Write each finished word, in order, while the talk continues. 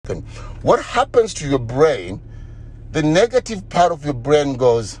happen. What happens to your brain? The negative part of your brain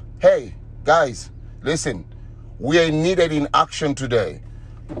goes, hey, guys, listen, we are needed in action today.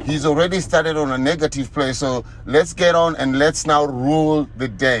 He's already started on a negative place, so let's get on and let's now rule the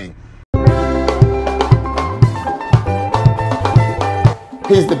day.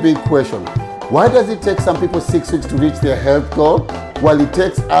 Here's the big question. Why does it take some people 6 weeks to reach their health goal, while it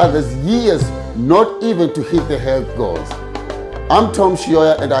takes others years not even to hit their health goals? I'm Tom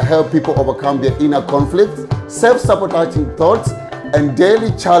Shioya, and I help people overcome their inner conflicts, self-sabotaging thoughts, and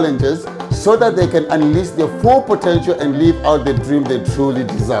daily challenges so that they can unleash their full potential and live out the dream they truly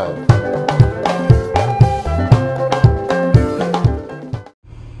desire.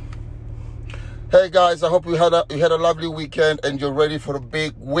 Hey guys, I hope you had a lovely weekend and you're ready for a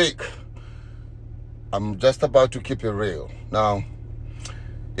big week. I'm just about to keep it real. Now,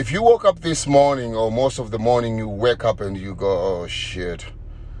 if you woke up this morning, or most of the morning, you wake up and you go, oh shit,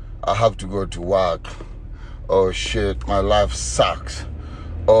 I have to go to work. Oh shit, my life sucks.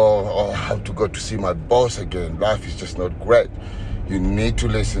 Oh, I have to go to see my boss again. Life is just not great. You need to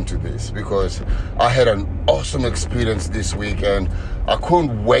listen to this, because I had an awesome experience this week and I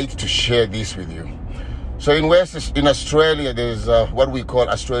couldn't wait to share this with you. So in Australia, there's what we call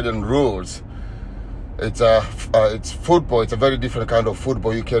Australian rules. It's football. It's a very different kind of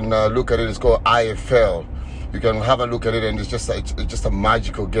football. You can look at it. It's called IFL. You can have a look at it, and it's just a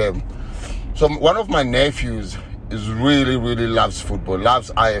magical game. So one of my nephews really loves football, loves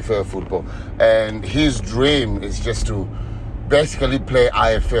IFL football, and his dream is just to basically play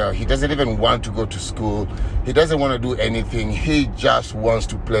IFL. He doesn't even want to go to school. He doesn't want to do anything. He just wants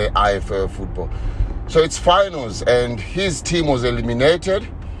to play IFL football. So it's finals, and his team was eliminated.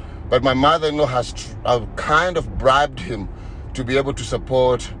 But my mother-in-law has kind of bribed him to be able to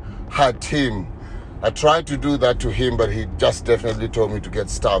support her team. I tried to do that to him, but he just definitely told me to get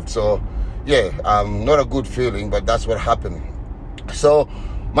stuffed. So, yeah, not a good feeling, but that's what happened. So,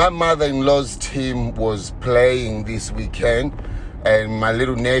 my mother-in-law's team was playing this weekend, and my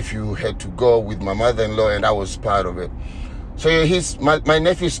little nephew had to go with my mother-in-law, and I was part of it. So, my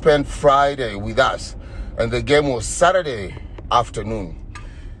nephew spent Friday with us, and the game was Saturday afternoon.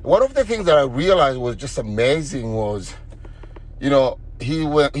 One of the things that I realized was just amazing was, he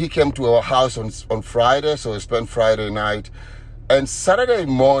came to our house on Friday, so he spent Friday night. And Saturday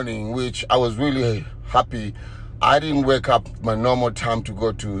morning, which I was really happy, I didn't wake up my normal time to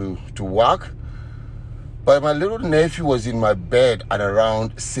go to work. But my little nephew was in my bed at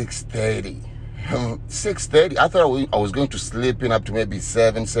around 6:30. 6:30. I thought I was going to sleep in up to maybe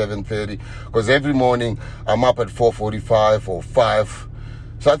 7:30, because every morning I'm up at 4:45 or 5.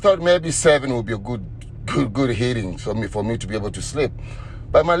 So I thought maybe 7 would be a good hitting for me to be able to sleep.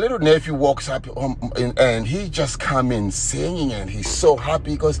 But my little nephew walks up and he just come in singing, and he's so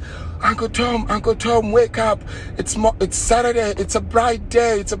happy. He goes, Uncle Tom, wake up. It's Saturday. It's a bright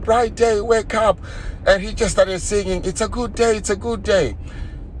day. Wake up. And he just started singing, it's a good day.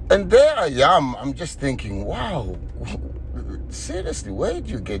 And there I am. I'm just thinking, wow, seriously, where did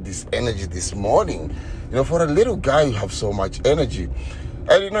you get this energy this morning? For a little guy, you have so much energy.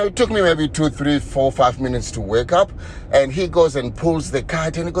 And, it took me maybe 2, 3, 4, 5 minutes to wake up. And he goes and pulls the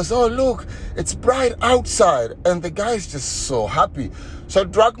curtain. He goes, oh, look, it's bright outside. And the guy's just so happy. So I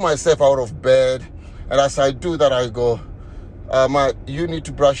drag myself out of bed. And as I do that, I go, you need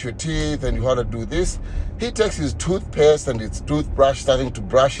to brush your teeth, and you ought to do this. He takes his toothpaste and his toothbrush, starting to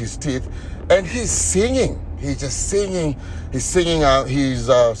brush his teeth. And he's singing. He's just singing. He's singing his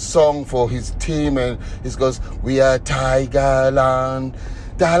song for his team, and he goes, "We are Tigerland,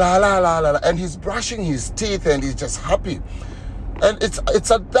 da la la la la," and he's brushing his teeth, and he's just happy. And it's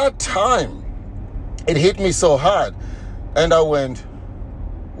at that time it hit me so hard, and I went,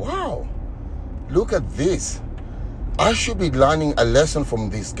 "Wow, look at this! I should be learning a lesson from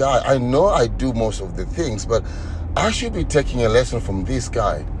this guy. I know I do most of the things, but I should be taking a lesson from this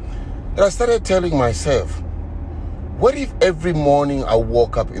guy." And I started telling myself, what if every morning I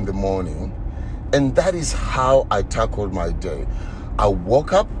woke up in the morning and that is how I tackled my day? I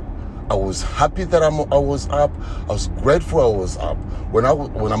woke up, I was happy that I was up, I was grateful I was up. When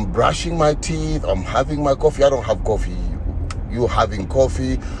I'm brushing my teeth, I'm having my coffee. I don't have coffee. You having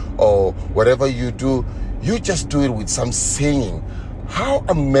coffee or whatever you do, you just do it with some singing. How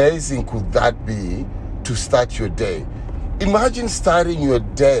amazing could that be to start your day? Imagine starting your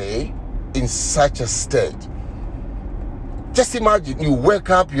day in such a state. Just imagine you wake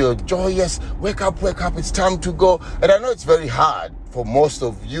up, you're joyous, wake up, it's time to go. And I know it's very hard for most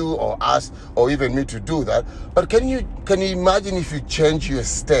of you or us or even me to do that. But can you imagine if you change your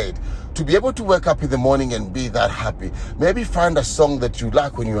state to be able to wake up in the morning and be that happy? Maybe find a song that you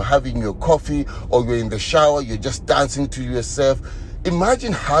like when you're having your coffee or you're in the shower, you're just dancing to yourself.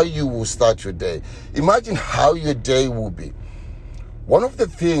 Imagine how you will start your day. Imagine how your day will be. One of the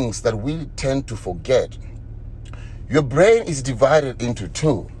things that we tend to forget, your brain is divided into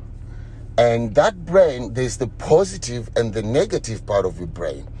two. And that brain, there's the positive and the negative part of your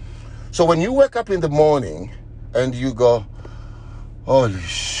brain. So when you wake up in the morning and you go, holy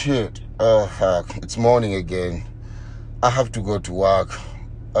shit, oh fuck, it's morning again. I have to go to work.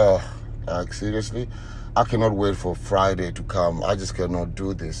 Seriously? I cannot wait for Friday to come. I just cannot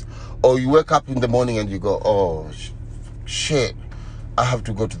do this. Or you wake up in the morning and you go, oh shit, I have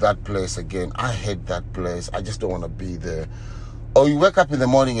to go to that place again. I hate that place. I just don't want to be there. Or you wake up in the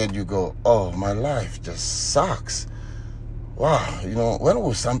morning and you go, oh, my life just sucks. Wow, when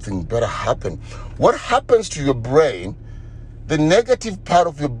will something better happen? What happens to your brain? The negative part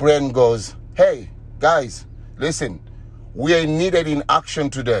of your brain goes, hey, guys, listen, we are needed in action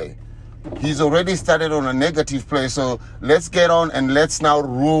today. He's already started on a negative place, so let's get on and let's now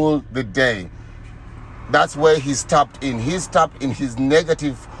rule the day. That's where he's tapped in. He's tapped in his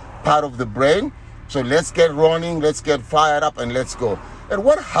negative part of the brain. So let's get running, let's get fired up, and let's go. And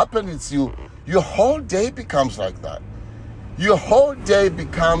what happens is your whole day becomes like that. Your whole day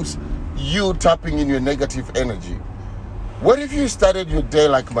becomes you tapping in your negative energy. What if you started your day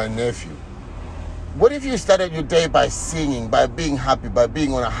like my nephew? What if you started your day by singing, by being happy, by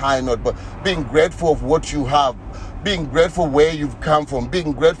being on a high note, but being grateful of what you have, being grateful where you've come from,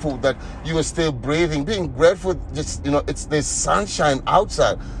 being grateful that you are still breathing, being grateful just, there's sunshine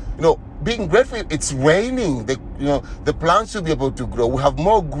outside. Being grateful, it's raining, the plants will be able to grow. We have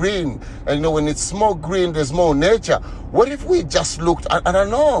more green, and when it's more green, there's more nature. What if we just looked, I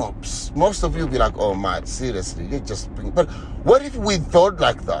don't know, most of you will be like, oh man, seriously, you're just being, but what if we thought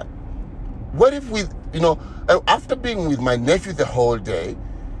like that? What if we, after being with my nephew the whole day,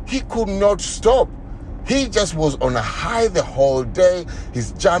 he could not stop. He just was on a high the whole day.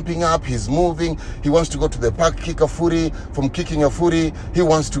 He's jumping up, he's moving. He wants to go to the park, kick a footy. From kicking a footy, he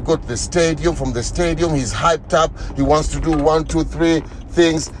wants to go to the stadium. From the stadium, he's hyped up. He wants to do 1, 2, 3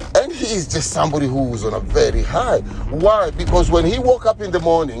 things. And he is just somebody who is on a very high. Why? Because when he woke up in the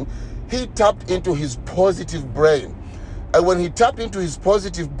morning, he tapped into his positive brain. And when he tapped into his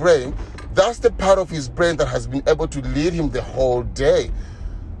positive brain, that's the part of his brain that has been able to lead him the whole day.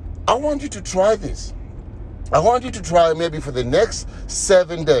 I want you to try this. I want you to try maybe for the next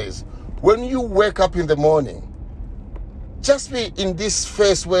 7 days. When you wake up in the morning, just be in this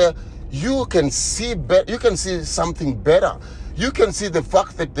phase where you can see better, you can see something better. You can see the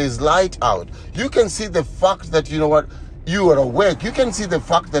fact that there's light out. You can see the fact that, you are awake. You can see the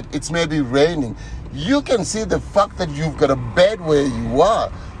fact that it's maybe raining. You can see the fact that you've got a bed where you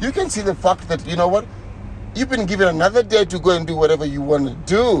are. You can see the fact that, you've been given another day to go and do whatever you want to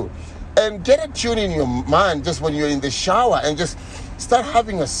do. And get a tune in your mind just when you're in the shower and just start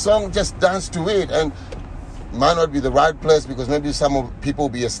having a song, just dance to it. And might not be the right place because maybe some people will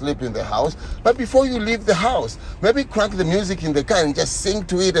be asleep in the house. But before you leave the house, maybe crank the music in the car and just sing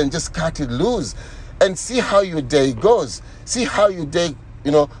to it and just cut it loose and see how your day goes. See how your day,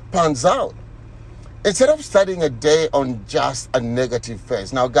 pans out. Instead of starting a day on just a negative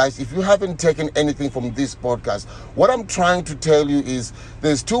phase. Now, guys, if you haven't taken anything from this podcast, what I'm trying to tell you is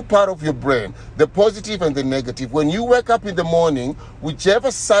there's two parts of your brain, the positive and the negative. When you wake up in the morning,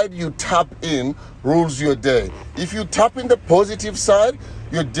 whichever side you tap in rules your day. If you tap in the positive side,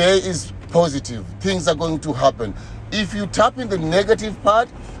 your day is positive. Things are going to happen. If you tap in the negative part,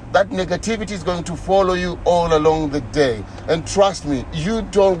 that negativity is going to follow you all along the day. And trust me, you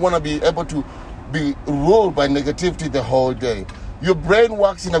don't want to be able to be ruled by negativity the whole day. Your brain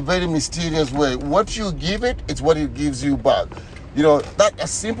works in a very mysterious way. What you give it, it's what it gives you back. That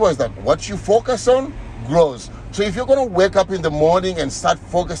as simple as that. What you focus on grows. So if you're going to wake up in the morning and start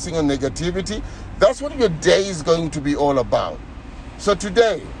focusing on negativity, that's what your day is going to be all about. So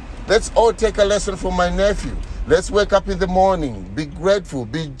today, let's all take a lesson from my nephew. Let's wake up in the morning, be grateful,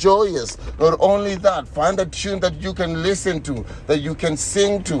 be joyous. Not only that, find a tune that you can listen to, that you can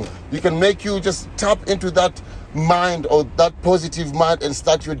sing to. You can make you just tap into that mind or that positive mind and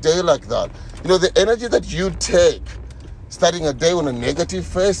start your day like that. The energy that you take starting a day on a negative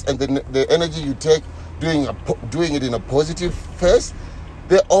phase and the energy you take doing it in a positive phase,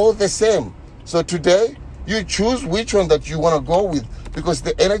 they're all the same. So today, you choose which one that you want to go with because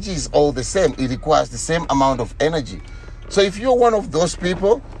the energy is all the same. It requires the same amount of energy. So if you're one of those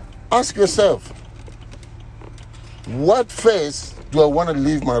people, ask yourself, what phase do I want to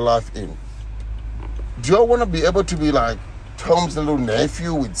live my life in? Do I want to be able to be like Tom's little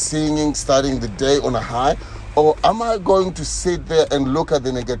nephew with singing, starting the day on a high? Or am I going to sit there and look at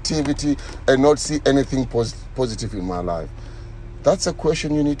the negativity and not see anything positive in my life? That's a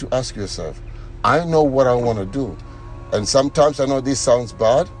question you need to ask yourself. I know what I want to do. And sometimes I know this sounds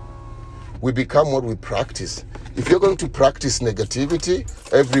bad. We become what we practice. If you're going to practice negativity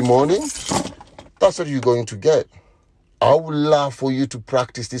every morning, that's what you're going to get. I would love for you to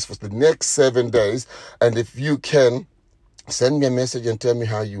practice this for the next 7 days. And if you can, send me a message and tell me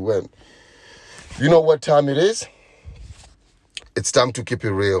how you went. You know what time it is? It's time to keep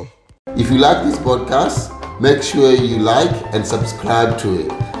it real. If you like this podcast, make sure you like and subscribe to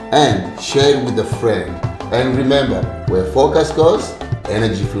it. And share it with a friend. And remember, where focus goes,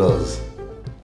 energy flows.